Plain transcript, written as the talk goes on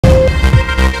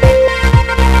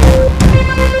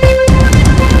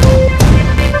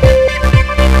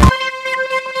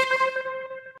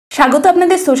স্বাগত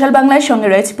আপনাদের সোশ্যাল বাংলার সঙ্গে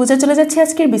রয়েছে পূজা। চলে যাচ্ছে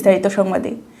আজকের বিস্তারিত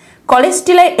সংবাদে। কলেজ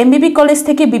টিলায় এমবিবি কলেজ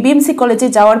থেকে বিবিএমসি কলেজে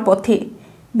যাওয়ার পথে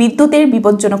বিদ্যুতের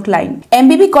বিপজ্জনক লাইন।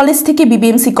 এমবিবি কলেজ থেকে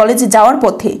বিবিএমসি কলেজে যাওয়ার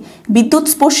পথে বিদ্যুৎ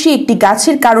স্পর্শী একটি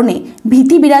গাছের কারণে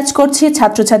ভীতি বিরাজ করছে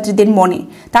ছাত্রছাত্রীদের মনে।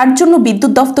 তার জন্য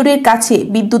বিদ্যুৎ দপ্তরের কাছে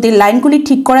বিদ্যুতের লাইনগুলি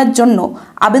ঠিক করার জন্য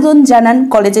আবেদন জানান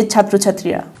কলেজের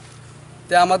ছাত্রছাত্রীরা।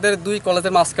 আমাদের দুই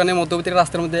কলেজের মাঝখানে মধ্যবর্তী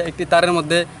রাস্তার মধ্যে একটি তারের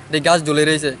মধ্যে একটি গাছ ঝুলে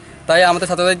রয়েছে। তাই আমাদের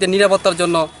ছাত্রছাত্রীদের নিরাপত্তার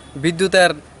জন্য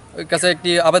বিদ্যুতের কাছে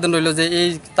একটি আবেদন রইল যে এই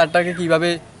তারটাকে কীভাবে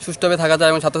সুষ্ঠুভাবে থাকা যায়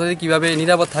এবং ছাত্রছাত্রী কীভাবে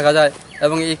নিরাপদ থাকা যায়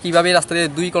এবং এই কীভাবে রাস্তা দিয়ে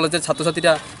দুই কলেজের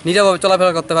ছাত্রছাত্রীরা নিরাপদে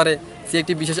চলাফেরা করতে পারে সে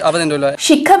একটি বিশেষ আবেদন রইল।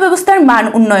 শিক্ষা ব্যবস্থার মান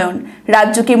উন্নয়ন,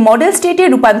 রাজ্যকে মডেল স্টেটে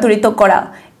রূপান্তরিত করা,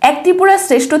 এক ত্রিপুরা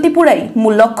শ্রেষ্ঠ ত্রিপুরাই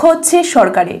মূল লক্ষ্য হচ্ছে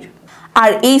সরকারের।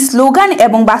 আর এই স্লোগান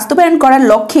এবং বাস্তবায়ন করার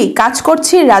লক্ষ্যে কাজ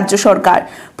করছে রাজ্য সরকার।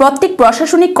 প্রত্যেক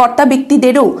প্রশাসনিক কর্তা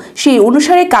ব্যক্তিদেরও সেই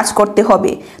অনুসারে কাজ করতে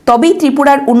হবে, তবেই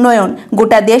ত্রিপুরার উন্নয়ন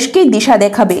গোটা দেশকেই দিশা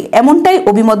দেখাবে। এমনটাই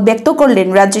অভিমত ব্যক্ত করলেন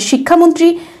রাজ্যের শিক্ষামন্ত্রী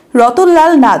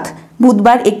রতনলাল নাথ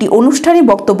বুধবার একটি অনুষ্ঠানে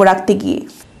বক্তব্য রাখতে গিয়ে।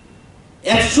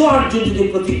 108 জন যদি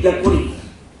প্রতিজ্ঞা করি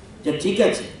যে ঠিক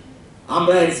আছে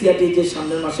আমরা এনসিআরটি যে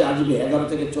সামনের মাসে আসবে 11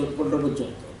 থেকে 15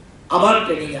 পর্যন্ত আবার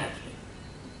ট্রেনিং আসবে,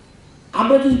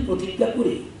 আমরা যদি প্রতিজ্ঞা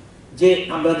করি যে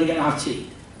আমরা যেখানে আছি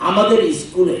আমাদের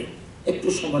স্কুলে একটু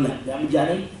সময় লাগবে। আমি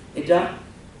জানি এটা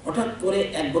হঠাৎ করে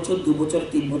 1 বছর 2 বছর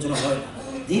 3 বছর হয় না,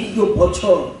 দীর্ঘ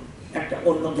বছর একটা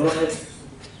অন্য ধরনের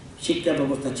শিক্ষা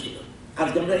ব্যবস্থা ছিল।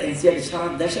 আজকে আমরা এনসিআরটি সারা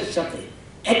দেশের সাথে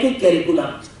একই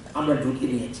ক্যারিকুলাম আমরা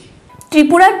ঢুকিয়ে নিয়েছি।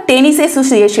 ত্রিপুরা টেনিস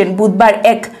অ্যাসোসিয়েশন বুধবার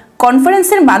এক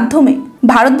কনফারেন্সের মাধ্যমে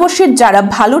ভারতবর্ষের যারা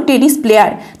ভালো টেনিস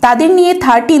প্লেয়ার তাদের নিয়ে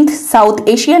 13th সাউথ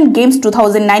এশিয়ান গেমস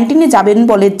 2019-এ যাবেন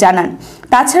বলে জানান।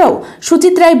 তাছাড়াও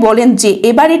সুচিত রায় বলেন যে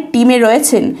এবারের টিমে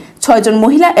রয়েছেন 6 জন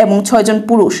মহিলা এবং 6 জন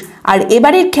পুরুষ, আর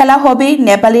এবারের খেলা হবে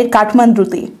নেপালের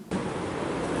কাঠমান্ডুতে।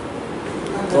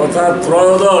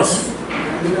 ত্রয়োদশ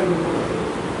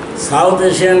সাউথ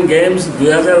এশিয়ান গেমস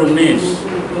 2019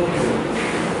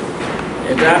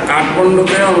 এটা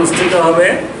কাঠমান্ডুতে অনুষ্ঠিত হবে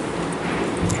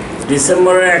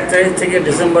ডিসেম্বরের 1 তারিখ থেকে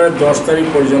ডিসেম্বরের 10 তারিখ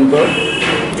পর্যন্ত।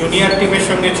 জুনিয়র টিমের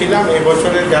সঙ্গে ছিলাম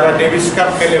এবছরের যারা ডেভিস কাপ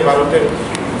খেলে ভারতের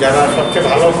যারা সবচেয়ে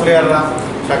ভালো প্লেয়াররা,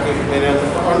 সাকিব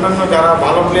অন্যান্য যারা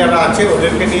ভালো প্লেয়াররা আছে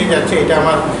ওদেরকে নিয়ে যাচ্ছে। এটা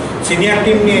আমার সিনিয়র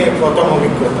টিম নিয়ে প্রথম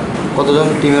অভিজ্ঞতা। কতজন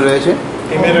টিমে রয়েছে?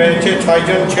 টিমে রয়েছে 6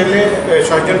 জন ছেলে,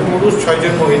 6 জন পুরুষ, 6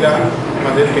 জন মহিলা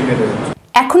আমাদের টিমে রয়েছে।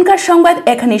 এখনকার সংবাদ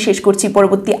এখানেই শেষ করছি।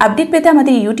 পরবর্তী আপডেট পেতে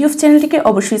আমাদের ইউটিউব চ্যানেলটিকে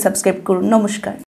অবশ্যই সাবস্ক্রাইব করুন। নমস্কার।